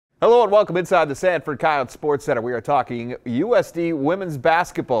Hello and welcome inside the Sanford Coyotes Sports Center. We are talking USD women's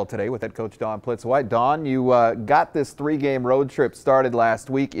basketball today with head coach Dawn Plitzuweit. Dawn, you got this three-game road trip started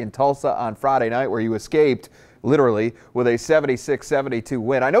last week in Tulsa on Friday night where you escaped literally with a 76-72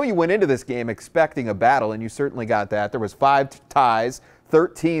 win. I know you went into this game expecting a battle, and you certainly got that. There was 5 ties,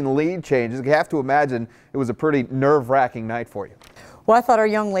 13 lead changes. You have to imagine it was a pretty nerve-wracking night for you. Well, I thought our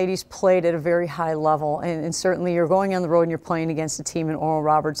young ladies played at a very high level, and certainly you're going on the road and you're playing against a team in Oral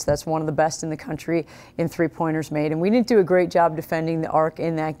Roberts that's one of the best in the country in three-pointers made. And we didn't do a great job defending the arc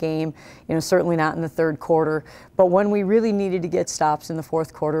in that game, certainly not in the third quarter. But when we really needed to get stops in the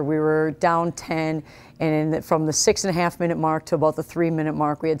fourth quarter, we were down 10, and from the 6.5-minute mark to about the 3-minute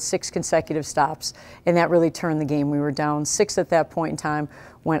mark, we had 6 consecutive stops, and that really turned the game. We were down 6 at that point in time,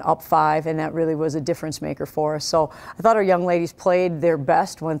 went up 5, and that really was a difference maker for us. So I thought our young ladies played their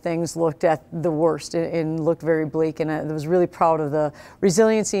best when things looked at the worst and looked very bleak, and I was really proud of the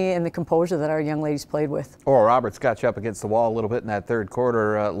resiliency and the composure that our young ladies played with. Oral Roberts got you up against the wall a little bit in that third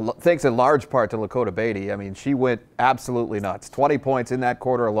quarter, thanks in large part to Dakota. I mean, she went absolutely nuts. 20 points in that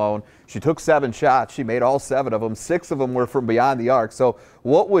quarter alone. She took 7 shots. She made all 7 of them. 6 of them were from beyond the arc. So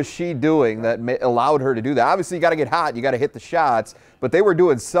what was she doing that allowed her to do that? Obviously, you got to get hot. You got to hit the shots. But they were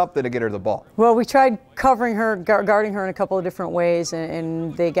doing something to get her the ball. Well, we tried covering her, guarding her in a couple of different ways,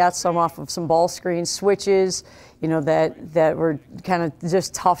 and they got some off of some ball screen switches, that were kind of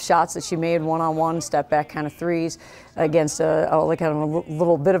just tough shots that she made one-on-one, step back kind of threes against a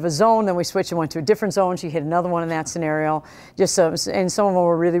little bit of a zone. Then we switched and went to a different zone. She hit another one in that scenario. And some of them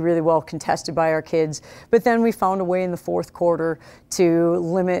were really, really well contested by our kids. But then we found a way in the fourth quarter to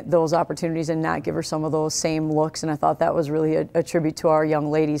limit those opportunities and not give her some of those same looks. And I thought that was really a tribute to our young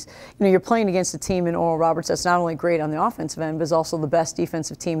ladies. You're playing against a team in Oral Roberts that's not only great on the offensive end, but is also the best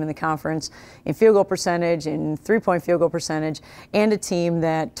defensive team in the conference in field goal percentage, in three-point field goal percentage, and a team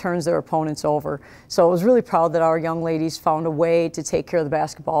that turns their opponents over. So I was really proud that our young ladies found a way to take care of the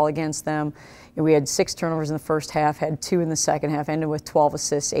basketball against them. We had 6 turnovers in the first half, had 2 in the second half, ended with 12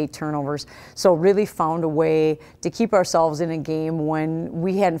 assists, 8 turnovers. So really found a way to keep ourselves in a game when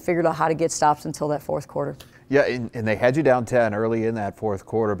we hadn't figured out how to get stops until that fourth quarter. Yeah, and they had you down 10 early in that fourth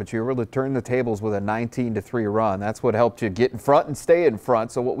quarter, but you were able to turn the tables with a 19-3 run. That's what helped you get in front and stay in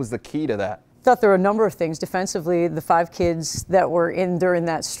front. So what was the key to that? I thought there were a number of things. Defensively, the 5 kids that were in during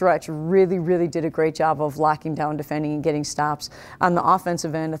that stretch really, really did a great job of locking down, defending, and getting stops. On the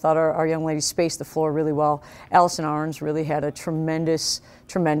offensive end, I thought our young ladies spaced the floor really well. Elsen really had a tremendous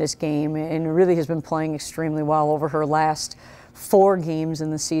game and really has been playing extremely well over her last 4 games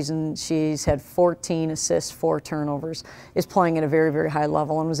in the season. She's had 14 assists, 4 turnovers, is playing at a very, very high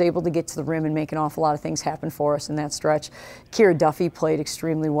level, and was able to get to the rim and make an awful lot of things happen for us in that stretch. Kira Duffy played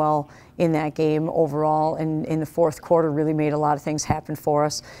extremely well in that game overall, and in the fourth quarter really made a lot of things happen for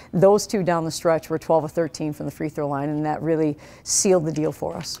us. Those 2 down the stretch were 12 of 13 from the free throw line, and that really sealed the deal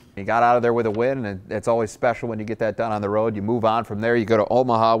for us. You got out of there with a win, and it's always special when you get that done on the road. You move on from there. You go to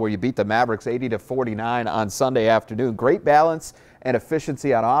Omaha, where you beat the Mavericks 80-49 on Sunday afternoon. Great balance and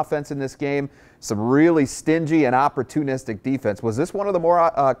efficiency on offense in this game. Some really stingy and opportunistic defense. Was this one of the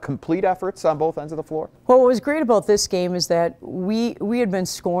more complete efforts on both ends of the floor? Well, what was great about this game is that we had been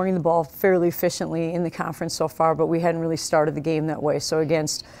scoring the ball fairly efficiently in the conference so far, but we hadn't really started the game that way. So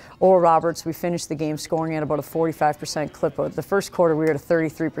against Oral Roberts, we finished the game scoring at about a 45% clip. The first quarter, we were at a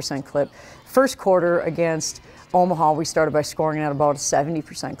 33% clip. First quarter against Omaha, we started by scoring at about a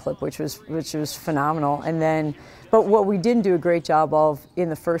 70% clip, which was phenomenal. And then, but what we didn't do a great job of in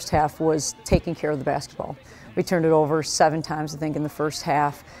the first half was taking care of the basketball. We turned it over 7 times, I think, in the first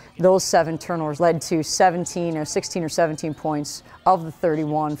half. Those 7 turnovers led to 16 or 17 points of the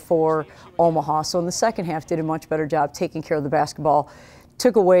 31 for Omaha. So in the second half, did a much better job taking care of the basketball.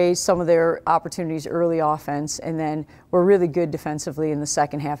 Took away some of their opportunities early offense, and then were really good defensively in the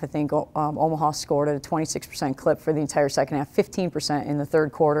second half. I think Omaha scored at a 26% clip for the entire second half, 15% in the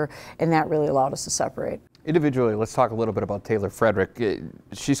third quarter, and that really allowed us to separate. Individually, let's talk a little bit about Taylor Frederick.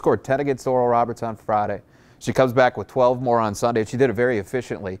 She scored 10 against Oral Roberts on Friday. She comes back with 12 more on Sunday. She did it very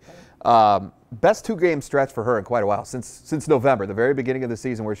efficiently. Best 2-game stretch for her in quite a while, since November, the very beginning of the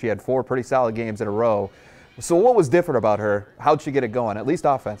season, where she had 4 pretty solid games in a row. So what was different about her? How'd she get it going, at least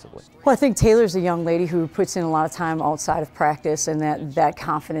offensively? Well, I think Taylor's a young lady who puts in a lot of time outside of practice, and that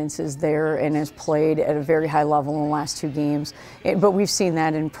confidence is there and has played at a very high level in the last 2 games. But we've seen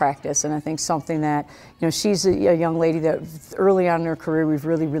that in practice, and I think something that, she's a young lady that early on in her career we've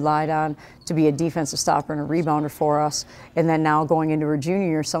really relied on to be a defensive stopper and a rebounder for us. And then now going into her junior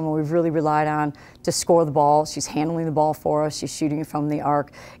year, someone we've really relied on to score the ball. She's handling the ball for us. She's shooting it from the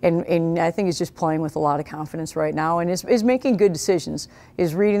arc. And I think is just playing with a lot of confidence. confidence right now and is making good decisions,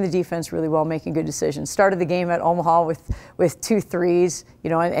 is reading the defense really well, making good decisions. Started the game at Omaha with 2 threes,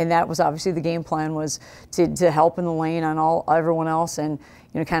 and that was obviously the game plan, was to help in the lane on everyone else and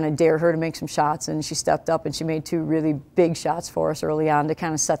kind of dare her to make some shots, and she stepped up and she made 2 really big shots for us early on to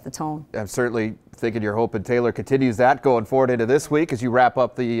kind of set the tone. I'm certainly thinking you're hoping Taylor continues that going forward into this week as you wrap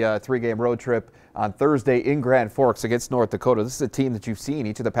up the 3-game road trip on Thursday in Grand Forks against North Dakota. This is a team that you've seen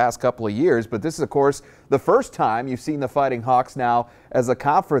each of the past couple of years, but this is, of course, the first time you've seen the Fighting Hawks now as a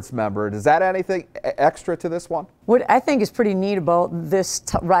conference member. Does that add anything extra to this one? What I think is pretty neat about this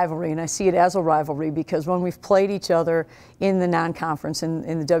rivalry, and I see it as a rivalry, because when we've played each other in the non-conference, in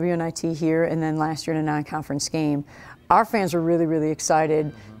the WNIT here, and then last year in a non-conference game, our fans are really, really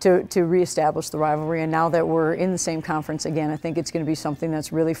excited to reestablish the rivalry. And now that we're in the same conference again, I think it's going to be something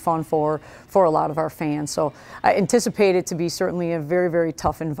that's really fun for a lot of our fans. So I anticipate it to be certainly a very, very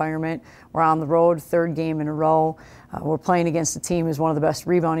tough environment. We're on the road, 3rd game in a row. We're playing against a team who's one of the best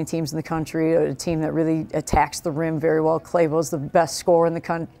rebounding teams in the country, a team that really attacks the rim very well. Claybo's the best scorer in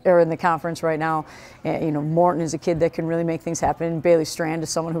the conference right now. And, Morton is a kid that can really make things happen. Bailey Strand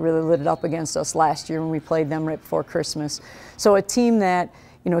is someone who really lit it up against us last year when we played them right before Christmas. So a team that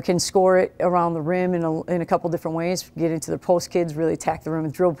can score it around the rim in a couple different ways, get into the post kids, really attack the rim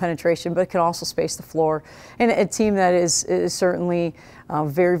with dribble penetration, but can also space the floor. And a team that is certainly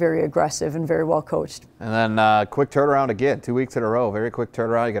very, very aggressive and very well coached. And then quick turnaround again, 2 weeks in a row, very quick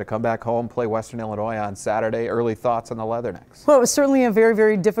turnaround. You got to come back home, play Western Illinois on Saturday. Early thoughts on the Leathernecks? Well, it was certainly a very,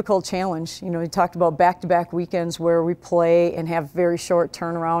 very difficult challenge. You talked about back-to-back weekends where we play and have very short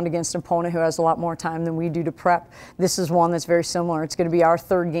turnaround against an opponent who has a lot more time than we do to prep. This is one that's very similar. It's going to be our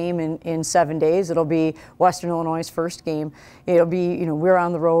 3rd game in 7 days. It'll be Western Illinois' 1st game. It'll be, we're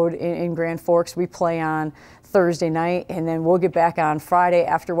on the road in Grand Forks. We play on Thursday night, and then we'll get back on Friday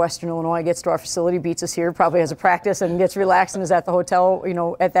after Western Illinois gets to our facility, beats us here, probably has a practice and gets relaxed and is at the hotel,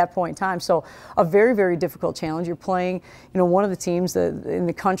 at that point in time. So a very, very difficult challenge. You're playing, one of the teams in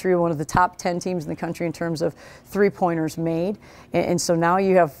the country, one of the top 10 teams in the country in terms of 3-pointers made. And so now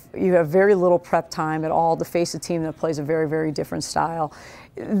you have very little prep time at all to face a team that plays a very, very different style.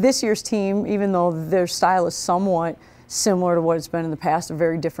 This year's team, even though their style is somewhat similar to what it's been in the past, a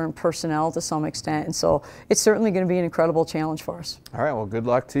very different personnel to some extent, and so it's certainly going to be an incredible challenge for us. All right, well, good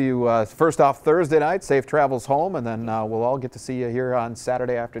luck to you. First off, Thursday night, safe travels home, and then we'll all get to see you here on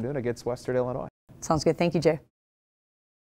Saturday afternoon against Western Illinois. Sounds good. Thank you, Jay.